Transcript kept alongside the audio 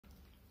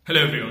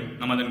Hello everyone,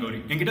 நான் Madan Gowri.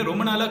 என்கிட்ட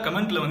ரொம்ப நாளா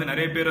கமெண்ட்ல வந்து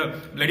நிறைய பேர்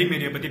பிளடி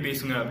மேரியை பத்தி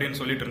பேசுங்க அப்படின்னு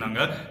சொல்லிட்டு இருந்தாங்க.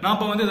 நான்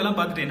அப்ப வந்து இதெல்லாம்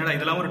பார்த்துட்டு என்னடா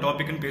இதெல்லாம் ஒரு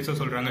டாபிக்னு பேச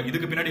சொல்றாங்க,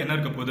 இதுக்கு பின்னாடி என்ன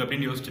இருக்க போகுது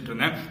அப்படின்னு யோசிச்சுட்டு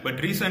இருந்தேன். பட்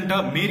ரீசெண்டா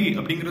மேரி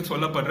அப்படிங்கிறது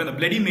சொல்லப்படுற இந்த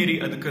பிளடி மேரி,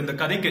 அதுக்கு இந்த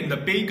கதைக்கு, இந்த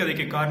பேய்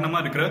கதைக்கு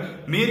காரணமா இருக்கிற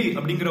மேரி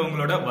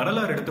அப்படிங்கிறவங்களோட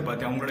வரலாறு எடுத்து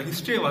பார்த்தேன். அவங்களோட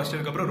ஹிஸ்டரியை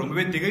வாசிச்சதுக்கு அப்புறம்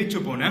ரொம்பவே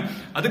திகைச்சு போனேன்.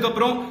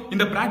 அதுக்கப்புறம்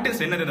இந்த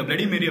பிராக்டிஸ் என்னது, இந்த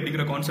பிளடி மேரி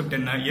அப்படிங்கிற கான்செப்ட்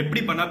என்ன,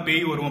 எப்படி பண்ணா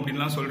பேய் வரும்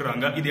அப்படின்லாம்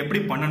சொல்றாங்க, இது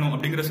எப்படி பண்ணணும்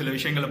அப்படிங்கிற சில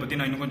விஷயங்களை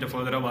பத்தி நான் இன்னும் கொஞ்சம்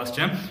ஃபர்தரா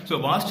வாசிச்சேன்.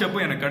 ஸோ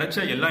வாசிச்சப்போ எனக்கு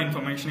கிடைச்ச எல்லா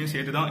இன்ஃபர்மேஷன்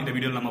சேர்த்து தான் இந்த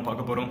வீடியோல நம்ம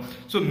பார்க்க போறோம்.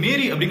 சோ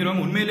மேரி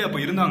அப்படிங்கிறவங்க உண்மையிலேயே அப்ப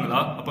இருந்தாங்களா?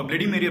 அப்ப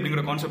பிளடி மேரி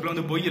அப்படிங்கிற கான்செப்ட்ல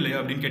வந்து பொய் இல்லையா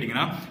அப்படின்னு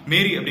கேட்டீங்கன்னா,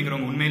 மேரி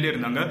அப்படிங்கிறவங்க உண்மையிலேயே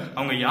இருந்தாங்க.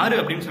 அவங்க யாரு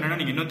அப்படின்னு சொன்னா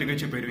நீங்க இன்னும்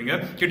திகைச்சு போயிருவீங்க.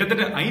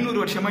 கிட்டத்தட்ட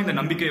 500 வருஷமா இந்த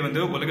நம்பிக்கை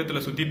வந்து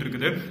உலகத்துல சுத்திட்டு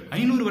இருக்குது.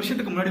 500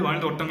 வருஷத்துக்கு முன்னாடி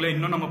வாழ்ந்த ஒருத்தவங்களை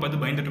இன்னும் நம்ம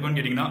பார்த்து பயந்துட்டு இருக்கோம்னு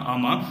கேட்டீங்கன்னா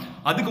ஆமா.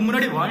 அதுக்கு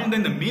முன்னாடி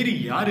வாழ்ந்த இந்த மேரி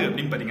யாரு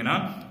அப்படின்னு பாத்தீங்கன்னா,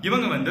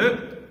 இவங்க வந்து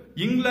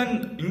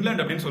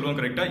இங்கிலாந்து அப்படின்னு சொல்லுவாங்க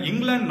கரெக்டா.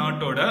 இங்கிலாந்து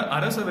நாட்டோட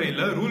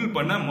அரசவையில ரூல்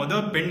பண்ண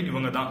முதல் பெண்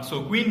இவங்க தான். சோ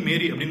குவீன்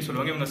மேரி அப்படின்னு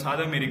சொல்லுவாங்க. இவங்க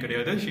சாதா மேரி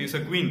கிடையாது, she is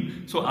a queen.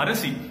 So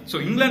Arasi. So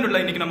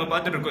இங்கிலாந்துல இன்னைக்கு நம்ம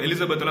பார்த்துட்டு இருக்கோம்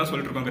எலிசபெத் எல்லாம்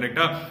சொல்லிட்டு இருக்கோம்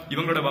கரெக்டா.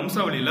 இவங்களோட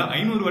வம்சாவளியில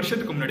 500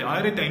 வருஷத்துக்கு முன்னாடி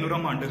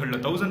 1500ஆம் ஆண்டுகள்ல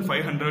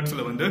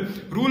 1500ஸ்ல வந்து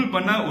ரூல்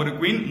பண்ண ஒரு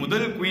குவீன்,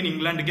 முதல் குவீன்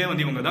இங்கிலாந்துக்கே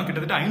வந்து இவங்க தான்.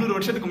 கிட்டத்தட்ட 500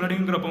 வருஷத்துக்கு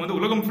முன்னாடிங்கிறப்ப வந்து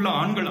உலகம் ஃபுல்லா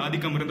ஆண்கள்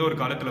ஆதிக்கம் இருந்த ஒரு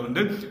காலத்துல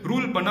வந்து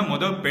ரூல் பண்ண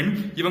முதல் பெண்.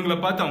 இவங்களை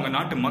பார்த்து அவங்க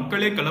நாட்டு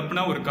மக்களே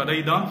கலப்பின ஒரு கதை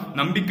தான்,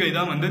 நம்பிக்கை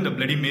தான் வந்து இந்த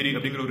பிளடி மேரி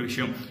அப்படிங்கிற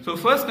விஷயம். சோ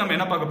ஃபர்ஸ்ட் நம்ம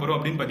என்ன பார்க்க போறோம்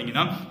அப்படின்னு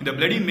பாத்தீங்கன்னா, இந்த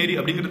பிளடி மேரி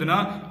அப்படிங்கிறதுனா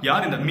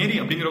யார், இந்த மேரி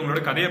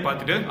அப்படிங்கிறவங்களோட கதையை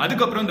பார்த்துட்டு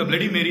அதுக்கப்புறம் இந்த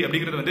பிளடி மேரி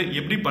அப்படிங்கிறது வந்து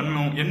எப்படி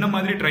பண்ணணும், என்ன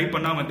மாதிரி ட்ரை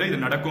பண்ணா வந்து இது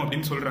நடக்கும்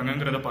அப்படின்னு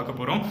சொல்றாங்கிறத பார்க்க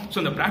போறோம். சோ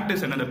இந்த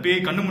பிராக்டிஸ் என்ன, இந்த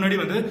பேய் கண்ணு முன்னாடி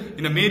வந்து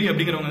இந்த மேரி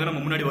அப்படிங்கிறவங்க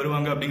நம்ம முன்னாடி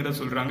வருவாங்க அப்படிங்கறத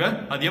சொல்றாங்க.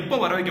 அது எப்போ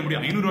வர வைக்க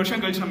முடியும், 500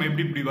 வருஷம் கழிச்சு நம்ம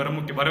எப்படி இப்படி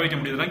வர வைக்க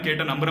முடியுதுலாம்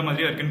கேட்ட நம்புற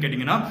மாதிரியா இருக்குன்னு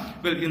கேட்டீங்கன்னா,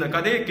 இந்த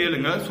கதையை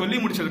கேளுங்க. சொல்லி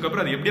முடிச்சதுக்கு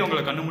அப்புறம் அது எப்படி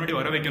அவங்களை கண்ணு முன்னாடி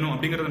வர வைக்கணும்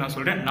அப்படிங்கறத நான்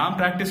சொல்றேன். நான்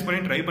பிராக்டிஸ்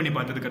பண்ணி ட்ரை பண்ணி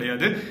பார்த்தது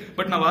கிடையாது,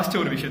 பட் நான்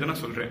வாசிச்ச ஒரு விஷயத்தை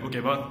நான் சொல்றேன்.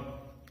 ஓகேவா?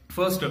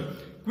 ஃபர்ஸ்ட்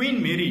குவீன்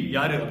மேரி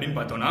யாரு அப்படின்னு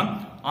பார்த்தோம்னா,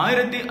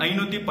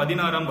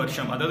 1516ஆம்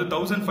வருஷம், அதாவது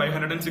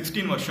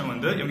 1516 வருஷம்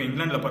வந்து இவங்க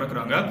இங்கிலாந்துல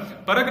பிறக்குறாங்க.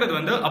 பிறக்கிறது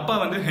வந்து அப்பா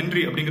வந்து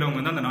ஹென்றி அப்படிங்கிறவங்க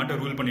வந்து அந்த நாட்டை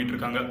ரூல் பண்ணிட்டு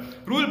இருக்காங்க.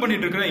 ரூல்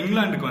பண்ணிட்டு இருக்கிற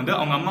இங்கிலாந்துக்கு வந்து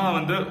அவங்க அம்மா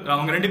வந்து,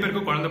 அவங்க ரெண்டு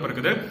பேருக்கும் குழந்தை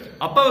பிறக்குது.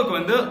 அப்பாவுக்கு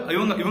வந்து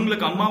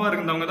இவங்களுக்கு அம்மாவா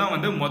இருந்தவங்க தான்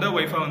வந்து மொதல்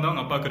ஒய்ஃபா வந்து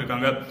அவங்க அப்பாவுக்கு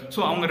இருக்காங்க. சோ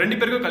அவங்க ரெண்டு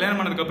பேருக்கும்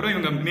கல்யாணம் பண்ணதுக்கு அப்புறம்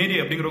இவங்க மேரி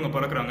அப்படிங்கிறவங்க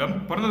பிறக்குறாங்க.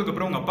 பிறந்ததுக்கு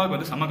அப்புறம் அவங்க அப்பாவுக்கு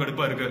வந்து செம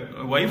கடுப்பா இருக்கு.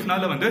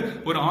 ஒய்ஃப்னால வந்து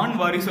ஒரு ஆண்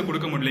வாரிசை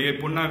கொடுக்க முடியலையே,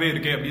 பொண்ணாவே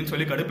இருக்கே அப்படின்னு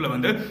சொல்லி கடுப்புல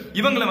வந்து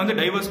இவங்களை வந்து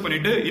டைவர்ஸ்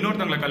பண்ணிட்டு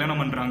இன்னொருத்தவங்களை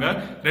கல்யாணம் பண்றாங்க.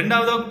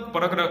 ரெண்டாவதா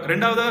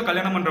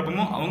கல்யாணம்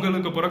பண்றப்பவும்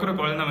அவங்களுக்கு பிறக்கிற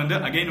குழந்தை வந்து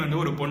அகைன் வந்து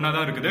ஒரு பொண்ணா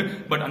தான் இருக்குது.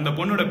 பட் அந்த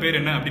பொண்ணோட பேர்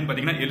என்ன அப்படின்னு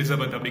பாத்தீங்கன்னா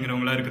எலிசபெத்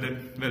அப்படிங்கிறவங்களா இருக்குது.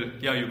 Well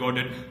yeah you got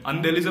it.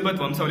 அந்த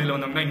எலிசபெத் வம்சாவளியில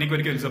வந்தவங்க இன்னைக்கு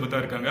வரைக்கும்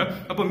எலிசபெத்தா இருக்காங்க.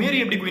 அப்போ மேரி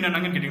எப்படி குவீன்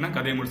ஆனாங்கன்னு கேட்டீங்கன்னா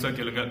கதையை முடிச்சா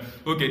கேளுங்க.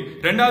 ஓகே,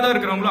 ரெண்டாவதா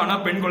இருக்கிறவங்களும் ஆனா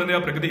பெண் குழந்தையா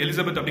பிறகுது,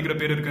 எலிசபெத் அப்படிங்கிற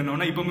பேர்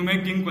இருக்குன்னா இப்பவுமே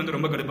கிங் வந்து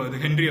ரொம்ப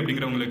கடுப்பாகுது. ஹென்றி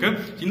அப்படிங்கிறவங்களுக்கு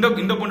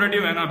இந்த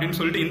பொண்டாட்டியும் வேணாம் அப்படின்னு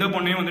சொல்லிட்டு இந்த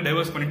பொண்ணையும் வந்து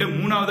டைவர்ஸ் பண்ணிட்டு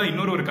மூணாவதா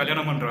இன்னொரு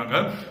கல்யாணம்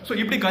பண்றாங்க. சோ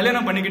இப்படி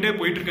கல்யாணம் பண்ணிக்கிட்டே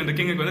போயிட்டு இருக்க இந்த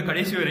கிங்குக்கு வந்து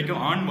கடைசி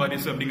வரைக்கும் ஆண்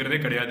வாரிசு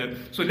அப்படிங்கறதே கிடையாது.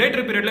 சோ லேட்டர்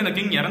பீரியட்ல இந்த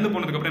கிங் இறந்து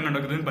போனதுக்கு அப்புறம் என்ன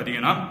நடக்குதுன்னு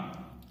பாத்தீங்கன்னா,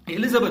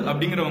 எலிசபெத்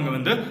அப்படிங்கிறவங்க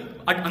வந்து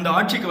அந்த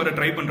ஆட்சிக்கு வர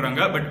ட்ரை பண்றாங்க.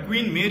 பட்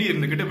குவீன் மேரி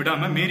இருந்துகிட்டு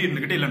விடாம, மேரி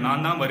இருந்துகிட்டு இல்ல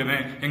நான் தான்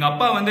வருவேன், எங்க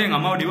அப்பா வந்து எங்க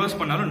அம்மாவை டிவோர்ஸ்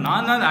பண்ணாலும்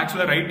நான் தான்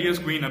ஆக்சுவலா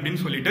ரைட்டியஸ் குவீன்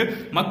அப்படின்னு சொல்லிட்டு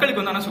மக்களுக்கு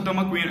வந்து ஆனா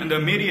சுத்தமா குவீன் அந்த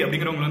மேரி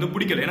அப்படிங்கிறவங்க வந்து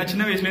பிடிக்கல. ஏன்னா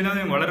சின்ன வயசுல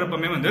இருந்து இவங்க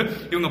வளர்றப்பமே வந்து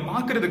இவங்க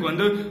பாக்குறதுக்கு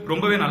வந்து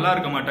ரொம்பவே நல்லா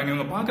இருக்க மாட்டாங்க,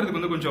 இவங்க பாக்குறதுக்கு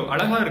வந்து கொஞ்சம்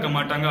அழகா இருக்க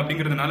மாட்டாங்க.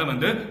 அப்படிங்கிறதுனால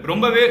வந்து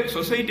ரொம்பவே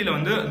சொசைட்டில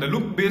வந்து அந்த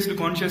லுக் பேஸ்டு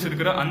கான்சியஸ்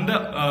இருக்கிற அந்த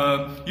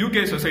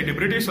யூகே சொசைட்டி,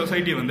 பிரிட்டிஷ்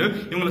சொசைட்டி வந்து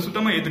இவங்களை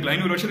சுத்தமா ஏத்துக்கல.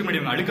 500 வருஷத்துக்கு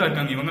முன்னாடி இவங்க அழுக்கா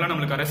இருக்காங்க, இவங்களாம்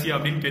நம்மளுக்கு அரசியா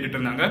அப்படின்னு கேட்டுட்டு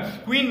இருந்தாங்க.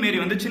 குவீன் மேரி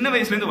வந்து சின்ன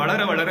வயசுல இருந்து வளர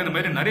இந்த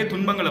மாதிரி நிறைய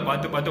துன்பங்களை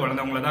பார்த்து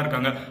வளர்ந்தவங்கள தான்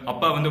இருக்காங்க.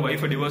 அப்பா வந்து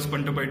வைஃபை டிவோர்ஸ்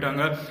பண்ணிட்டு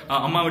போயிட்டாங்க,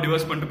 அம்மாவை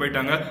டிவோர்ஸ் பண்ணிட்டு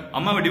போயிட்டாங்க.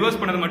 அம்மாவை டிவோர்ஸ்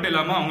பண்ணது மட்டும்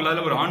இல்லாம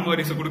அவங்களால ஒரு ஆண்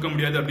வாரிசு கொடுக்க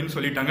முடியாது அப்படின்னு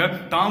சொல்லிட்டாங்க.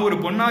 தான் ஒரு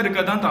பொண்ணா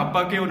இருக்கதான் தான்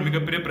அப்பாக்கே ஒரு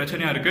மிகப்பெரிய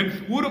பிரச்சனையா இருக்கு.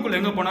 ஊருக்குள்ள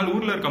எங்க போனாலும்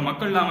ஊர்ல இருக்க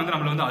மக்கள்லாம் வந்து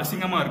நம்மள வந்து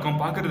அசிங்கமா இருக்கும்,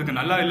 பாக்குறதுக்கு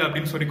நல்லா இல்ல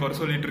அப்படின்னு சொல்லி குறை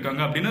சொல்லிட்டு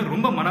இருக்காங்க. அப்படின்னு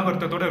ரொம்ப மன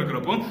வருத்தத்தோட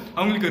இருக்கிறப்போ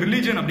அவங்களுக்கு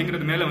ரிலிஜன்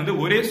அப்படிங்கிறது மேல வந்து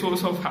ஒரே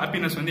சோர்ஸ் ஆஃப்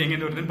ஹாப்பினஸ் வந்து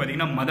எங்க வருதுன்னு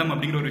பாத்தீங்கன்னா மதம்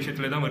அப்படிங்கிற ஒரு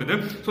விஷயத்துல தான் வருது.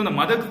 சோ அந்த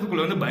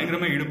மதத்துக்குள்ள வந்து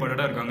பயங்கரமா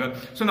ஈடுபாடா இருக்காங்க.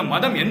 சோ இந்த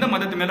மதம், எந்த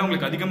மதத்து மேல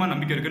உங்களுக்கு அதிகமா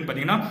நம்பிக்கை இருக்குன்னு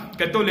பாத்தீங்கன்னா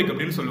கத்தோலிக்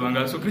அப்படின்னு சொல்லுவாங்க.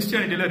 சோ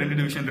கிறிஸ்டியானிட்டில ரெண்டு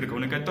டிவிஷன் இருக்கு,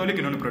 ஒன்னு கத்தோலிக்,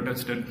 இன்னொன்னு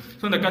புரோட்டஸ்டன்ட்.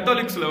 சோ இந்த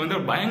கத்தோலிக்ஸ்ல வந்து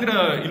பயங்கர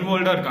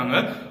இன்வால்வ்டா இருக்காங்க.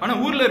 ஆனா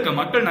ஊர்ல இருக்க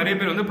மக்கள் நிறைய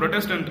பேர் வந்து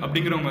புரோட்டஸ்டன்ட்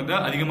அப்படிங்கிறவங்க வந்து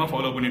அதிகமா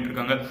ஃபாலோ பண்ணிட்டு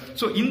இருக்காங்க.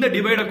 சோ இந்த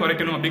டிவைட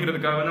குறைக்கணும்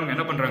அப்படிங்கிறதுக்காக வந்து அவங்க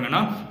என்ன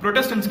பண்றாங்கன்னா,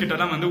 புரோட்டஸ்டன்ட்ஸ்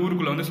கிட்ட தான் வந்து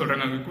ஊருக்குள்ள வந்து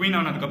சொல்றாங்க, குவீன்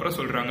ஆனதுக்கு அப்புறம்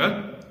சொல்றாங்க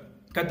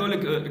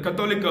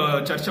கத்தோலிக்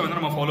சர்ச்சை வந்து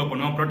நம்ம ஃபாலோ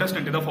பண்ணுவோம்,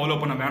 புரோட்டஸ்டன்ட் இதை ஃபாலோ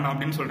பண்ண வேணாம்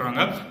அப்படின்னு சொல்றாங்க.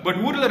 பட்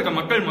ஊர்ல இருக்க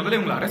மக்கள் முதல்ல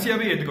இவங்களை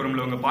அரசியாவே ஏத்துக்கிறோம்,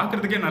 இவங்க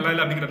பாக்குறதுக்கே நல்லா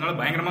இல்லை அப்படிங்கறதுனால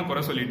பயங்கரமா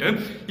குறை சொல்லிட்டு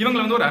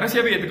இவங்களை வந்து ஒரு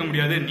அரசியாவே ஏத்துக்க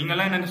முடியாது,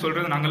 நீங்கெல்லாம் என்ன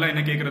சொல்றது நாங்கெல்லாம்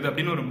என்ன கேட்கறது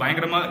அப்படின்னு ஒரு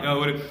பயங்கரமா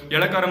ஒரு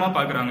இலக்காரமா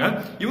பாக்குறாங்க.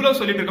 இவ்வளவு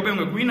சொல்லிட்டு இருக்கப்ப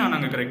இவங்க குவீன்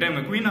ஆனாங்க கரெக்டா.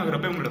 இவங்க குவீன்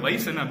ஆகிறப்ப இவங்களோட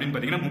வயசு என்ன அப்படின்னு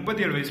பாத்தீங்கன்னா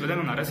 37 வயசுல தான்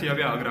இவங்க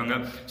அரசியாவே ஆகுறாங்க.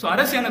 சோ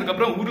அரசியானதுக்கு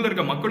அப்புறம் ஊர்ல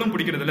இருக்க மக்களும்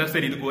பிடிக்கிறது இல்ல.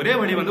 சரி, இதுக்கு ஒரே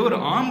வழி வந்து ஒரு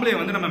ஆம்பளை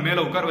வந்து நம்ம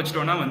மேல உட்கார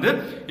வச்சிட்டோம்னா வந்து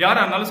யாரா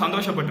இருந்தாலும்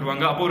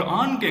சந்தோஷப்பட்டுருவாங்க. அப்போ ஒரு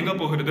ஆணுக்கு எங்க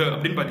போகிறது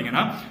அப்படின்னு பாத்தீங்கன்னா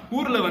பாத்தீங்கன்னா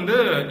ஊர்ல வந்து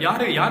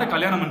யாரை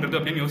கல்யாணம் பண்றது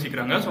அப்படின்னு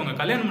யோசிக்கிறாங்க. சோ அவங்க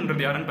கல்யாணம்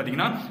பண்றது யாருன்னு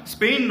பாத்தீங்கன்னா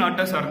ஸ்பெயின்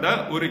நாட்டை சார்ந்த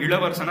ஒரு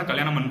இளவரசனை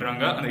கல்யாணம்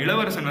பண்றாங்க. அந்த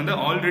இளவரசன் வந்து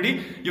ஆல்ரெடி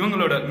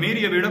இவங்களோட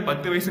மேரிய விட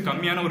 10 வயசு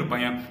கம்மியான ஒரு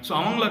பையன். சோ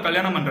அவங்கள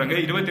கல்யாணம் பண்றாங்க.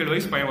 27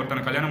 வயசு பையன்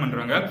ஒருத்தனை கல்யாணம்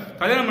பண்றாங்க.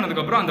 கல்யாணம்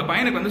பண்ணதுக்கு அப்புறம் அந்த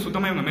பையனுக்கு வந்து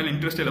சுத்தமா இவங்க மேல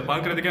இன்ட்ரெஸ்ட் இல்ல,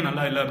 பாக்குறதுக்கே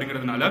நல்லா இல்ல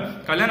அப்படிங்கிறதுனால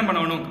கல்யாணம்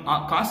பண்ணணும்,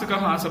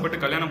 காசுக்காக ஆசைப்பட்டு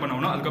கல்யாணம்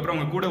பண்ணணும். அதுக்கப்புறம்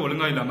அவங்க கூட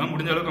ஒழுங்கா இல்லாம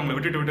முடிஞ்ச அளவுக்கு அவங்க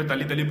விட்டு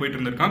தள்ளி தள்ளி போயிட்டு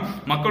இருந்திருக்கான்.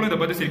 மக்களும் இதை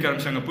பத்தி சிரிக்க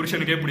ஆரம்பிச்சாங்க.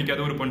 புருஷனுக்கே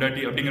பிடிக்காத ஒரு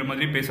பொண்டாட்டி அப்படிங்கிற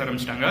மாதிரி பேச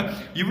ஆரம்பிச்சிட்டாங்க.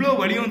 இவ்வளவு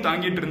வலியும்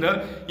தாங்கிட்டு இருந்த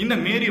இந்த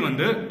மேரி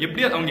வந்து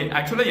எப்படி அவங்க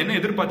ஆக்சுவலா என்ன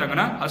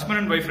எதிர்பார்த்தாங்கன்னா ஹஸ்பண்ட்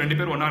அண்ட் வைஃப் 2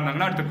 பேர் ஒன்னா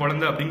இருந்தாங்கன்னா அடுத்த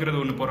குழந்தை அப்படிங்கிறது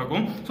ஒண்ணு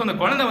பிறக்கும். சோ அந்த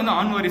குழந்தை வந்து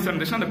ஆண் வாரிசா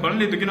இருந்துச்சுன்னா அந்த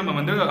குழந்தைய தூக்கி நம்ம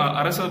வந்து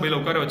அரசபையில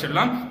உட்கார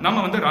வச்சிடலாம். நம்ம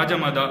வந்து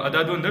ராஜமாதா,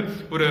 அதாவது வந்து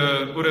ஒரு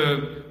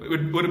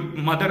ஒரு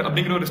மதர்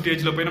அப்படிங்கிற ஒரு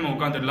ஸ்டேஜ்ல போய் நம்ம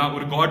உட்காந்துடலாம்,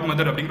 ஒரு காட்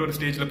மதர் அப்படிங்கிற ஒரு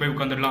ஸ்டேஜ்ல போய்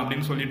உட்காந்துடலாம்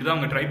அப்படின்னு சொல்லிட்டு தான்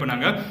அவங்க ட்ரை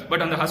பண்ணாங்க.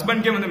 பட் அந்த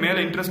ஹஸ்பண்ட்கே வந்து மேல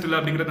இன்ட்ரெஸ்ட் இல்ல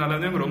அப்படிங்கறதுனால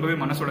வந்து ரொம்பவே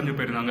மனசுடைஞ்சு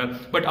போயிருந்தாங்க.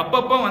 பட்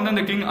அப்பப்போ வந்து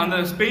அந்த கிங், அந்த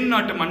ஸ்பெயின்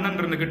நாட்டு மன்னன்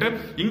இருந்துகிட்டு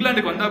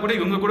இங்கிலாந்துக்கு வந்தா கூட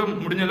இவங்க கூட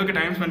முடிஞ்ச அளவுக்கு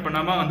டைம் ஸ்பெண்ட்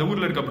பண்ணாம அந்த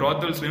ஊர்ல இருக்க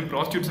பிராத்தல்ஸ்லயும்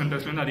ப்ராஸ்டியூட்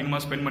சென்டர்ஸ்லயும் அதிகமா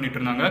ஸ்பெண்ட் பண்ணிட்டு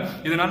இருந்தாங்க.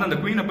 இதனால அந்த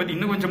குயினை பத்தி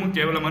இன்னும் கொஞ்சமும்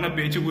கேவலமான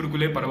பேச்சு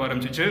ஊருக்குள்ளே பரவ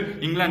ஆரம்பிச்சிச்சு.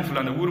 இங்கிலாந்து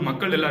ஃபுல்லா அந்த ஊர்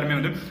மக்கள் எல்லாருமே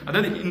வந்து,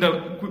 அதாவது இந்த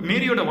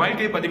மேரியோட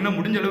வாழ்க்கையை பாத்தீங்கன்னா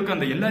முடிஞ்ச அளவுக்கு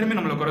அந்த எல்லாருமே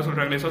நம்மள குறை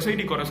சொல்றாங்களே,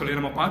 சொசைட்டி குறை சொல்லி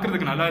நம்ம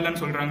பாக்குறதுக்கு நல்லா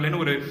இல்லைன்னு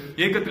சொல்றாங்களேன்னு ஒரு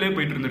ஏக்கத்திலே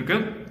போயிட்டு இருந்திருக்கு.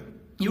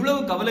 இவ்வளவு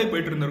கவலை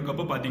போயிட்டு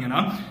இருந்திருக்கப்போ பாத்தீங்கன்னா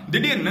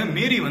திடீர்னு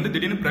மேரி வந்து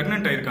திடீர்னு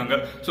பிரெக்னென்ட் ஆயிருக்காங்க.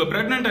 சோ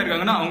பிரெக்னென்ட்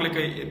ஆயிருக்காங்கன்னா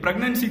அவங்களுக்கு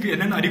பிரெக்னன்சிக்கு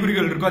என்னென்ன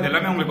அறிகுறிகள் இருக்கோ அது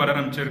எல்லாமே அவங்களுக்கு வர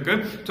ஆரம்பிச்சிருக்கு.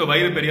 சோ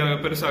வயிறு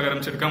பெருசாக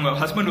ஆரம்பிச்சிருக்கு. அவங்க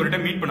ஹஸ்பண்ட் ஒரு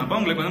டைம் மீட் பண்ணப்போ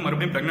அவங்களுக்கு வந்து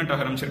மறுபடியும் பிரெக்னென்ட்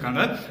ஆக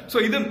ஆரம்பிச்சிருக்காங்க. சோ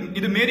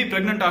இது மேரி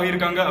பிரெக்னென்ட்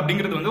ஆகியிருக்காங்க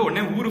அப்படிங்கிறது வந்து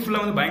உடனே ஊரு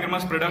ஃபுல்லா வந்து பயங்கரமா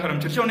ஸ்ப்ரெட் ஆக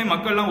ஆரம்பிச்சிருச்சு. உடனே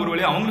மக்கள் எல்லாம் ஒரு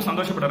வழியா அவங்களும்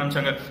சந்தோஷப்பட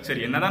ஆரம்பிச்சாங்க.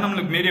 சரி, என்னதான்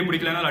நம்மளுக்கு மேரியை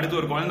பிடிக்கலனாலும் அடுத்து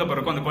ஒரு குழந்தை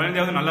பிறக்கும், அந்த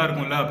குழந்தையாவது நல்லா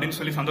இருக்கும்ல அப்படின்னு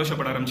சொல்லி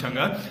சந்தோஷப்பட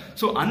ஆரம்பிச்சாங்க.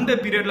 சோ அந்த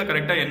பீரியட்ல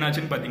கரெக்டா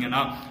என்னாச்சுன்னு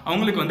பாத்தீங்கன்னா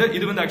அவங்களுக்கு வந்து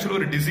இது வந்து ஆக்சுவலா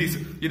ஒரு டிசீஸ்.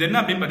 இது என்ன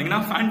அப்படின்னு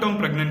பாத்தீங்கன்னா ஃபேண்டோம்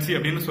பிரெக்னன்சி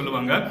அப்படின்னு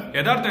சொல்லுவாங்க.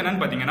 யதார்த்தம்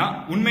என்னன்னு பாத்தீங்கன்னா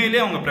உண்மையிலேயே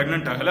அவங்க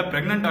பிரெக்னென்ட் ஆகல.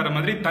 பிரெக்னென்ட் ஆகிற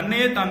மாதிரி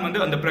தன்னையே தான் வந்து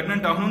அந்த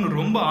பிரெக்னென்ட் ஆகணும்னு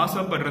ரொம்ப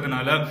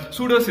ஆசைப்படுறதுனால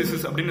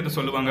சூடோசிஸ் அப்படின்னு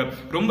சொல்லுவாங்க.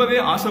 ரொம்பவே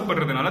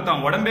ஆசைப்படுறதுனால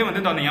தான் உடம்பே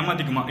வந்து தான்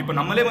ஏமாத்திக்குமா. இப்ப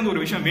நம்மளே வந்து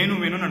ஒரு விஷயம்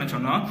வேணும்னு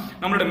நினைச்சோம்னா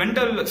நம்மளோட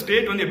மென்டல்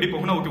ஸ்டேட் வந்து எப்படி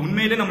போகணும், ஓகே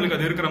உண்மையிலே நம்மளுக்கு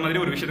அது இருக்கிற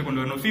மாதிரி ஒரு விஷயத்தை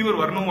கொண்டு வரணும். ஃபீவர்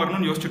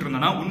வரணும்னு யோசிச்சுட்டு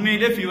இருந்தா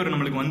உண்மையிலே ஃபீவர்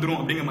நம்மளுக்கு வந்துரும்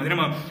அப்படிங்கிற மாதிரி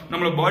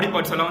நம்மளோட பாடி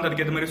பார்ட்ஸ் எல்லாம் வந்து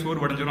அதுக்கேற்ற மாதிரி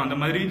சோர் உடைஞ்சிரும். அந்த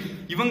மாதிரி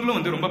இவங்களும்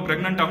வந்து ரொம்ப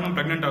பிரெக்னென்ட்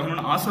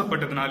ஆகணும்னு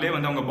ஆசைப்பட்டதுனாலே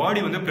வந்து அவங்க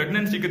பாடி வந்து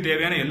பிரெக்னன்சிக்கு தேவையான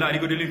எல்லா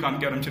அறிகுறிகளையும்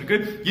காமிக்க ஆரம்பிச்சிருக்கு,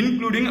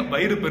 இன்க்ளூடிங்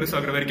வயிறு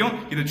பெருசாகிற வரைக்கும்.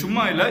 இது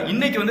சும்மா இல்ல,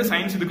 இன்னைக்கு வந்து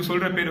சயின்ஸ் இதுக்கு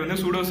சொல்ற பேர் வந்து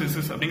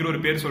சூடோசிஸ் அப்படிங்கிற ஒரு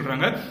பேர்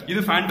சொல்றாங்க.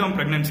 இது ஃபேண்டோம்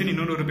பிரெக்னன்சி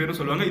இன்னொரு ஒரு பேர்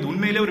சொல்லுவாங்க. இது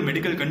உண்மையிலே ஒரு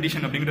மெடிக்கல்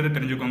கண்டிஷன் அப்படிங்கறத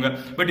தெரிஞ்சுக்கோங்க.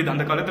 பட் இது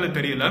அந்த காலத்துல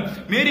தெரியல.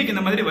 மேரிக்கு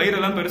இந்த மாதிரி வயிறு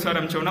எல்லாம் பெருசா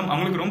ஆரம்பிச்சோம்னா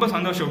அவங்களுக்கு ரொம்ப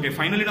சந்தோஷம். ஓகே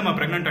ஃபைனலி நம்ம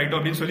பிரெக்னென்ட் ஆயிட்டோம்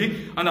அப்படின்னு சொல்லி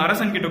அந்த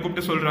அரசன் கிட்ட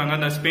கூப்பிட்டு சொல்றாங்க.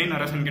 அந்த ஸ்பெயின்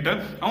அரசன் கிட்ட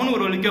அவனு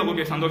ஒரு வழிக்கு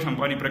ஓகே சந்தோஷம்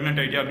பா, நீ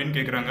பிரெக்னென்ட் ஆயிட்டியா அப்படின்னு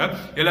கேக்குறாங்க.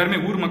 எல்லாருமே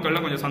ஊர் மக்கள்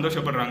எல்லாம் கொஞ்சம்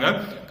சந்தோஷப்படுறாங்க.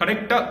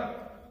 கரெக்டா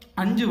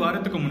 5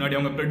 வாரத்துக்கு முன்னாடி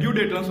அவங்க டியூ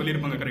டேட் எல்லாம்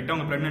சொல்லியிருப்பாங்க. கரெக்டா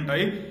அவங்க பிரெக்னென்ட்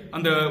ஆகி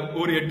அந்த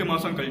ஒரு 8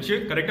 மாசம் கழிச்சு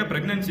கரெக்டா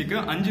பிரெக்னன்சிக்கு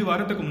 5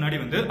 வாரத்துக்கு முன்னாடி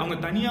வந்து அவங்க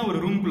தனியா ஒரு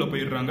ரூம்குள்ள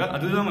போயிடுறாங்க.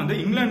 அதுதான் வந்து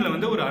இங்கிலாந்துல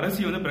வந்து ஒரு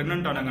அரசி வந்து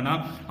பிரெக்னென்ட் ஆனாங்கன்னா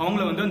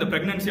அவங்கள வந்து அந்த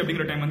பிரெக்னன்சி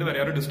அப்படிங்கிற டைம் வந்து வேற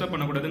யாரும் டிஸ்டர்ப்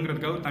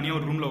பண்ணக்கூடாதுங்கிறதுக்காக தனியா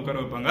ஒரு ரூம்ல உட்கார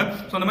வைப்பாங்க.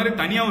 சோ அந்த மாதிரி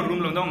தனியா ஒரு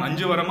ரூம்ல வந்து அவங்க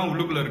 5 வாரமா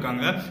உள்ளுக்குள்ள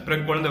இருக்காங்க.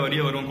 குழந்தை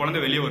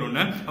வெளியே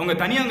வரும்னு அவங்க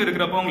தனியா அங்க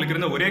இருக்கிறப்ப அவங்களுக்கு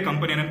இருந்த ஒரே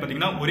கம்பெனி என்னன்னு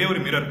பாத்தீங்கன்னா ஒரே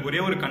ஒரு மிரர்,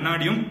 ஒரே ஒரு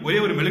கண்ணாடியும் ஒரே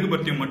ஒரு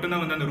மெழுகுபர்த்தியும் மட்டும்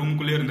தான் வந்து அந்த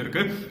ரூமுக்குள்ளே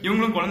இருந்திருக்கு.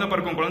 இவங்களும் குழந்தை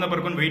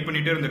பிறக்கும் வெயிட்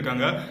பண்ணிட்டே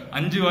இருந்திருக்காங்க.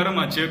 5 வாரம்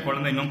ஆச்சு,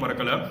 குழந்தை இன்னும்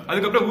பிறக்கல.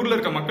 அதுக்கப்புறம் ஊர்ல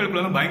இருக்க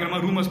மக்களுக்குள்ள பயங்கரமா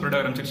ரூமர்ஸ் ஸ்ப்ரெட்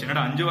ஆரம்பிச்சிருச்சு.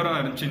 என்னடா 5 வாரம்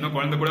ஆச்சு இன்னும்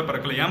குழந்தை கூட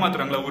பிறக்கல,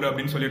 ஏமாத்துறாங்களா ஊரு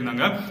அப்படின்னு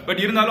சொல்லியிருந்தாங்க.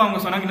 பட் இருந்தாலும் அவங்க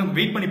சொன்னாங்க இன்னும்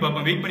வெயிட் பண்ணி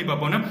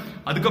பார்ப்போம்னு.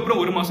 அதுக்கப்புறம்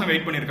 1 மாசம்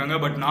வெயிட் பண்ணிருக்காங்க.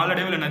 பட்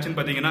நாளடைவில் என்னாச்சுன்னு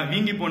பாத்தீங்கன்னா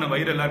வீங்கி போன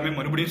வயிறு எல்லாருமே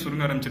மறுபடியும்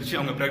சுருங்க ஆரம்பிச்சிருச்சு.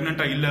 அவங்க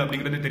பிரெக்னென்ட்டா இல்ல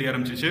அப்படிங்கிறது தெரிய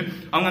ஆரம்பிச்சிச்சு.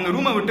 அவங்க அந்த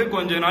ரூமை விட்டு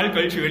கொஞ்ச நாள்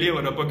கழிச்சு வெளியே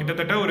வரப்போ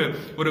கிட்டத்தட்ட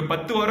ஒரு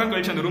 10 வாரம்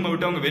கழிச்சு அந்த ரூமை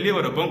விட்டு அவங்க வெளியே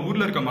வரப்போ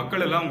ஊர்ல இருக்க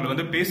மக்கள் எல்லாம் அவங்களை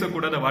வந்து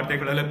பேசக்கூடாத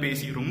வார்த்தைகளால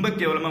பேசி ரொம்ப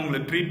கேவலமா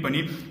அவங்களை ட்ரீட்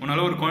பண்ணி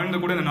உன்னால ஒரு குழந்தை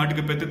கூட இந்த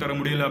நாட்டுக்கு பெத்து தர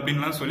முடியல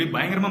அப்படின்னு சொல்லி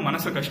பயங்கரமா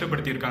மனசை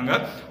கஷ்டப்படுத்தி இருக்காங்க.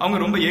 அவங்க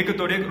ரொம்ப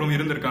ஏக்கத்தோட ரொம்ப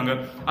இருந்திருக்காங்க.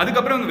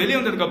 அதுக்கப்புறம் அவங்க வெளியே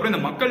வந்ததுக்கு அப்புறம்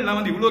இந்த மக்கள் எல்லாம்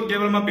வந்து இவ்வளவு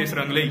கேவலமா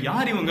பேசுறாங்களே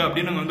யார் இவங்க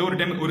அப்படின்னு வந்து ஒரு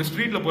டைம் ஒரு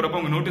ஸ்ட்ரீட்ல போறப்ப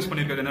அவங்க நோட்டீஸ்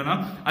பண்ணிருக்கிறது என்னன்னா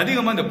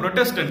அதிகமா இந்த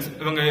ப்ரொட்டஸ்டன்ஸ்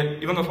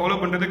இவங்க ஃபாலோ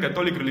பண்றது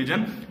கத்தோலிக்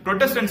ரிலிஜன்.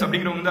 ப்ரொட்டஸ்டன்ஸ்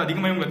அப்படிங்கிறவங்க வந்து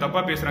அதிகமா இவங்க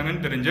தப்பா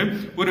பேசுறாங்கன்னு தெரிஞ்சு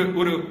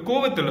ஒரு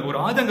கோவத்துல ஒரு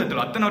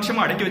ஆதங்கத்துல அத்தனை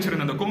வருஷமா அடக்கி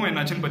வச்சிருந்த அந்த கோவம்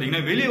என்னாச்சுன்னு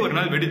பாத்தீங்கன்னா வெளியே ஒரு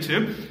நாள் வெடிச்சு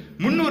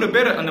 300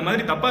 பேர் அந்த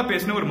மாதிரி தப்பா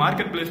பேசின ஒரு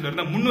மார்க்கெட் பிளேஸ்ல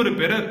இருந்த 300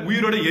 பேரை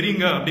உயிரோட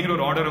எரிங்க அப்படிங்கிற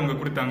ஒரு ஆர்டர் அவங்க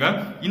கொடுத்தாங்க.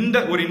 இந்த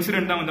ஒரு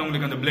இன்சிடென்ட் தான் வந்து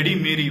அவங்களுக்கு அந்த பிளடி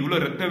மேரி,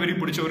 இவ்வளவு ரத்த வெறி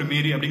பிடிச்ச ஒரு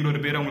மேரி அப்படிங்கிற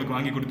ஒரு பேர் அவங்களுக்கு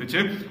வாங்கி கொடுத்துச்சு.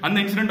 அந்த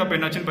இன்சிடென்ட் அப்ப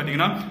என்னாச்சுன்னு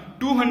பாத்தீங்கன்னா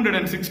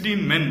 216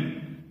 men,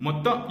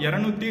 மொத்தம்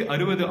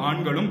 260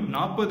 ஆண்களும்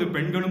 40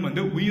 பெண்களும்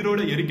வந்து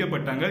உயிரோட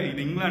எரிக்கப்பட்டாங்க.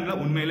 இது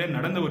இங்கிலாந்துல உண்மையிலே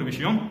நடந்த ஒரு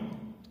விஷயம்.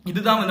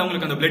 இதுதான் வந்து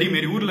அவங்களுக்கு அந்த பிளடி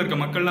மேரி, ஊர்ல இருக்க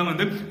மக்கள்லாம்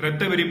வந்து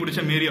ரத்த வெறி பிடிச்ச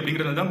மேரி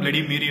அப்படிங்கறது தான்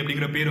பிளடி மேரி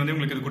அப்படிங்கிற பேர் வந்து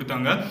உங்களுக்கு இது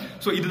கொடுத்தாங்க.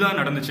 சோ இதுதான்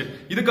நடந்துச்சு.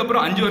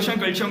 இதுக்கப்புறம் 5 வருஷம்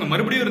கழிச்சு அவங்க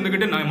மறுபடியும்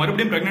இருந்துகிட்டு நான்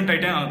மறுபடியும் பிரெக்னென்ட்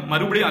ஆயிட்டேன்,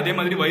 மறுபடியும் அதே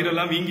மாதிரி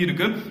வயிறெல்லாம் வீங்கி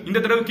இருக்கு. இந்த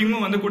தடவை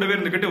கிங்கும் வந்து கூடவே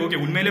இருந்துகிட்டு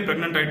ஓகே உண்மையிலே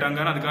பிரெக்னென்ட்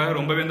ஆயிட்டாங்க, அதுக்காக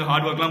ரொம்பவே வந்து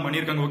ஹார்ட் ஒர்க் எல்லாம்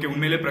பண்ணிருக்காங்க, ஓகே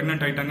உண்மையிலே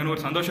பிரெக்னென்ட் ஆயிட்டாங்கன்னு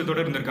ஒரு சந்தோஷத்தோட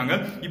இருந்திருக்காங்க.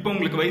 இப்போ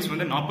உங்களுக்கு வயசு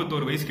வந்து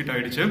 41 வயசு கிட்ட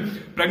ஆயிடுச்சு.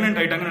 பிரெக்னென்ட்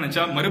ஆயிட்டாங்கன்னு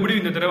நினைச்சா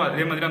மறுபடியும் இந்த தடவை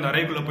அதே மாதிரி அந்த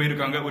அறைக்குள்ள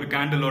போயிருக்காங்க. ஒரு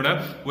கேண்டிலோட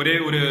ஒரே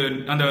ஒரு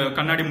அந்த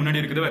கண்ணாடி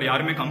முன்னாடி இருக்குது, வேற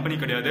யாருமே கம்பெனி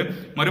கிடையாது.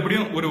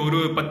 மறுபடியும் ஒரு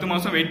 10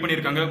 மாசம் வெயிட்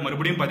பண்ணிருக்காங்க,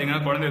 மறுபடியும்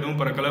பாத்தீங்கன்னா குழந்தை எதுவும்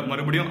பிறக்கல,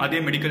 மறுபடியும் அதே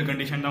மெடிக்கல்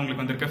கண்டிஷன் தான்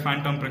உங்களுக்கு வந்திருக்க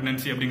ஃபேண்டம்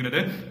பிரெக்னன்சி அப்படிங்கிறது,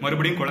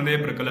 மறுபடியும் குழந்தையே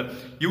பிறக்கல.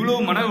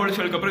 இவ்வளவு மன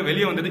உளைச்சலுக்கு அப்புறம்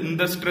வெளியே வந்தது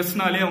இந்த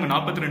ஸ்ட்ரெஸ்னாலே அவங்க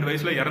 42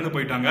 வயசுல இறந்து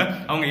போயிட்டாங்க.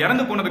 அவங்க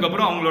இறந்து போனதுக்கு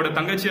அப்புறம் அவங்களோட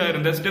தங்கச்சியா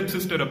இருந்த ஸ்டெப்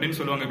சிஸ்டர் அப்படின்னு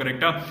சொல்லுவாங்க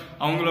கரெக்டா,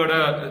 அவங்களோட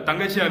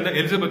தங்கச்சியா இருந்த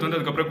எலிசபெத் வந்து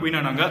அதுக்கப்புறம் குவீன்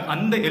ஆனாங்க.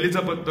 அந்த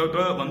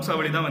எலிசபெத்தோட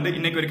வம்சாவளி தான் வந்து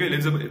இன்னைக்கு வரைக்கும்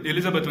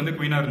எலிசபெத் வந்து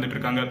குவீனா இருந்துட்டு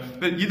இருக்காங்க.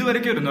 இது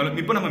வரைக்கும் இருந்தாலும்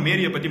இப்போ நம்ம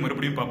மேரியை பத்தி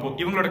மறுபடியும் பார்ப்போம்.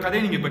 இவங்களோட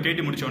கதையை நீங்க இப்ப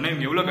கேட்டு முடிச்சோன்னா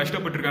இவங்க எவ்வளவு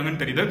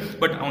கஷ்டப்பட்டிருக்காங்கன்னு தெரியுது.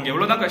 பட் அவங்க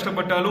எவ்வளவுதான்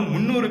கஷ்டப்பட்டாலும்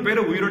 300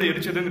 பேரை உயிரோட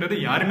எரிச்சதுங்கிறது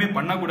யாருமே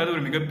பண்ணக்கூடாத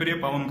ஒரு மிகப்பெரிய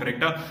பாவம்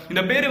கரெக்டா.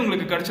 இந்த பேரு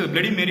உங்களுக்கு கிடைச்சது,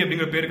 பிளடி மேரி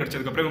அப்படிங்கிற பேர்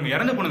கிடைச்சதுக்கு அப்புறம் இவங்க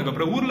இறந்து போனதுக்கு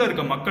அப்புறம் ஊர்ல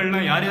இருக்க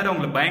மக்கள்லாம் யார் யாரும்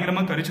அவங்களை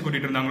பயங்கரமா கரிச்சு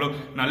கொட்டிட்டு இருந்தாங்களோ,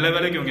 நல்ல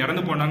வேலைக்கு இவங்க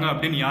இறந்து போனாங்க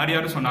அப்படின்னு யார்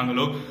யாரும்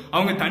சொன்னாங்களோ,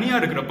 அவங்க தனியா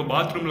இருக்கிறப்போ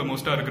பாத்ரூம்ல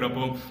மோஸ்டா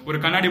இருக்கிறப்போ ஒரு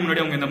கண்ணாடி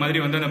முன்னாடி அவங்க இந்த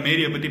மாதிரி வந்து அந்த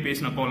மேரியை பத்தி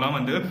பேசினப்போ எல்லாம்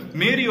வந்து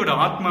மேரியோட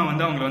ஆத்மா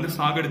வந்து அவங்களை வந்து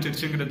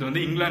சாகடிச்சிருச்சுங்கிறது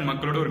வந்து இங்கிலாந்து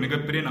மக்களோட ஒரு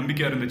மிகப்பெரிய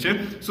நம்பிக்கையா இருந்துச்சு.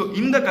 சோ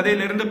இந்த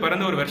கதையில இருந்து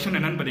பிறந்த ஒரு வெர்ஷன்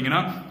என்னன்னு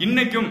பாத்தீங்கன்னா,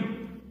 இன்னைக்கும்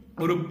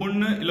ஒரு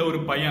பொண்ணு இல்ல ஒரு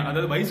பையன்,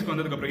 அதாவது வயசுக்கு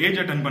வந்ததுக்கு அப்புறம் ஏஜ்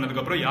அட்டன்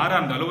பண்ணதுக்கு அப்புறம் யாரா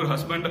இருந்தாலும் ஒரு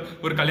ஹஸ்பண்ட்,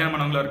 ஒரு கல்யாணம்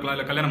பண்ணவங்களா இருக்கலாம்,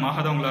 இல்ல கல்யாணம்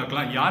ஆகாதவங்களா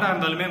இருக்கலாம், யாரா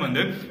இருந்தாலுமே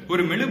வந்து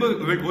ஒரு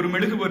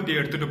மெழுகுபர்த்தியை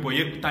எடுத்துட்டு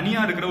போய்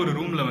தனியா இருக்கிற ஒரு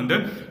ரூம்ல வந்து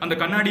அந்த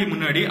கண்ணாடி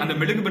முன்னாடி அந்த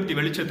மெழுகுபர்த்தி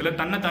வெளிச்சத்துல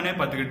தன்னைத்தானே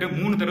பார்த்துக்கிட்டு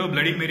 3 தடவை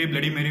பிளடி மேரி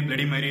பிளடி மேரி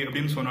பிளடி மேரி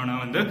அப்படின்னு சொன்னோன்னா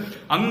வந்து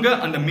அங்க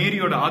அந்த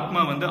மேரியோட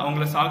ஆத்மா வந்து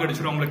அவங்கள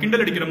சாகடிச்சிடும். அவங்களை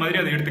கிண்டல் அடிக்கிற மாதிரி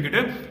அதை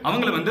எடுத்துக்கிட்டு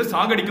அவங்களை வந்து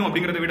சாகடிக்கும்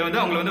அப்படிங்கறத விட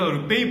வந்து அவங்களை வந்து ஒரு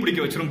பேய் பிடிக்க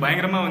வச்சிரும்,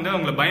 பயங்கரமா வந்து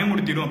அவங்களை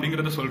பயமுறுத்திடும்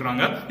அப்படிங்கறத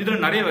சொல்றாங்க.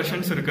 இதுல நிறைய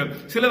வெர்ஷன்ஸ் இருக்கு.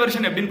 சில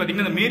வெர்ஷன் எப்படின்னு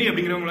இந்த மேரி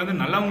அப்படிங்கிறவங்க வந்து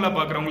நல்லவங்களா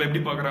பாக்குறவங்க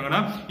எப்படி பாக்குறாங்கன்னா,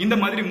 இந்த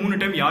மாதிரி 3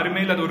 டைம்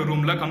யாருமே இல்லாத ஒரு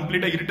ரூம்ல,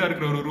 கம்ப்ளீட்டா இருட்டா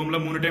இருக்கிற ஒரு ரூம்ல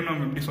 3 டைம்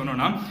நம்ம எப்படி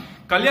சொன்னோம்னா,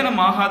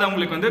 கல்யாணம்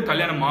ஆகாதவங்களுக்கு வந்து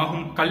கல்யாணம்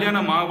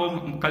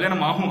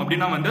ஆகும்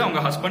அப்படின்னா வந்து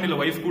அவங்க ஹஸ்பண்ட்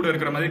இல்ல ஒய்ஃப் கூட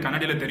இருக்கிற மாதிரி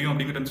கண்ணாடியில தெரியும்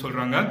அப்படிங்கறது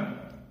சொல்றாங்க.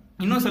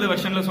 இன்னும் சில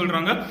வெர்ஷன்ல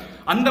சொல்றாங்க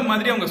அந்த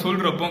மாதிரி அவங்க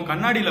சொல்றப்போ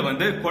கண்ணாடியில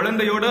வந்து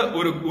குழந்தையோட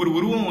ஒரு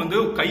உருவம் வந்து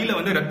கையில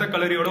வந்து ரத்த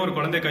கலரியோட ஒரு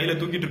குழந்தை கையில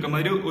தூக்கிட்டு இருக்க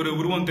மாதிரி ஒரு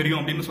உருவம் தெரியும்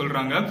அப்படின்னு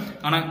சொல்றாங்க.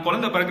 ஆனா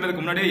குழந்தை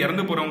பிறக்கிறதுக்கு முன்னாடியே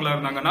இறந்து போறவங்களா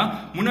இருந்தாங்கன்னா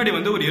முன்னாடி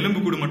வந்து ஒரு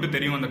எலும்பு கூடு மட்டும்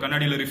தெரியும் அந்த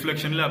கண்ணாடியில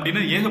ரிஃப்ளெக்ஷன்ல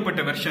அப்படின்னு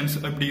ஏகப்பட்ட வெர்ஷன்ஸ்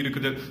அப்படி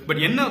இருக்குது.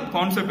 பட் என்ன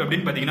கான்செப்ட்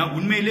அப்படின்னு பாத்தீங்கன்னா,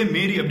 உண்மையிலே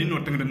மேரி அப்படின்னு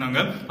ஒருத்தங்க இருந்தாங்க.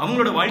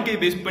 அவங்களோட வாழ்க்கையை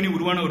பேஸ் பண்ணி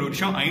உருவான ஒரு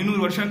விஷயம்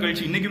 500 வருஷம்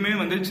கழிச்சு இன்னைக்குமே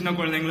வந்து சின்ன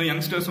குழந்தைங்களும்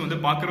யங்ஸ்டர்ஸ் வந்து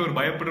பாக்குற ஒரு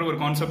பயப்படுற ஒரு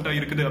கான்செப்டா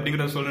இருக்குது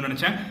அப்படிங்கறத சொல்ல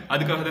நினைச்சேன்.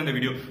 அதுக்காக தான் இந்த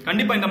வீடியோ.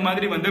 கண்டிப்பா இந்த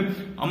மாதிரி வந்து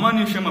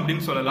அமானுஷ்யம்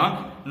அப்படின்னு சொல்லலாம்.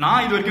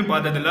 நான் இது வரைக்கும்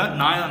பார்த்ததில்ல,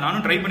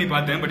 நானும் ட்ரை பண்ணி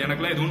பார்த்தேன். பட்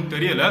எனக்குலாம் எதுவும்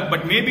தெரியல.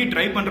 பட் மேபி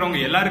ட்ரை பண்றவங்க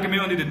எல்லாருக்குமே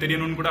வந்து இது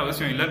தெரியணும்னு கூட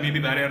அவசியம் இல்ல. மேபி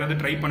வேற யாராவது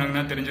ட்ரை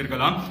பண்ணாங்கன்னா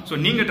தெரிஞ்சிருக்கலாம். சோ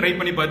நீங்க ட்ரை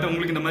பண்ணி பார்த்து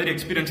உங்களுக்கு இந்த மாதிரி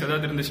எக்ஸ்பீரியன்ஸ்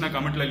ஏதாவது இருந்துச்சுன்னா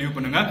கமெண்ட்ல லீவ்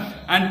பண்ணுங்க.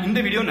 அண்ட்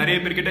இந்த வீடியோ நிறைய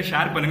பேர்கிட்ட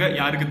ஷேர் பண்ணுங்க.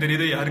 யாருக்கு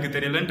தெரியுது யாருக்கு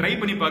தெரியல ட்ரை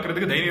பண்ணி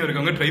பார்க்கிறதுக்கு தைரியம்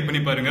இருக்கவங்க ட்ரை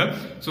பண்ணி பாருங்க.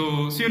 So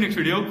see you next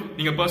video.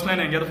 நீங்க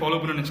பர்சனலா எங்கயாவது ஃபாலோ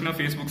பண்ண நினைச்சீங்கன்னா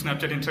Facebook,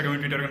 Snapchat, Instagram,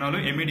 Twitter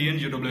இருக்கனாலும் MADN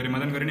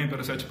Madan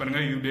Gowri search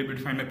பண்ணுங்க. You will be able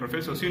to find my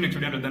profile. So see you next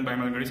video. Until then, bye.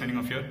 Madan Gowri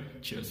signing off here.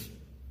 Cheers.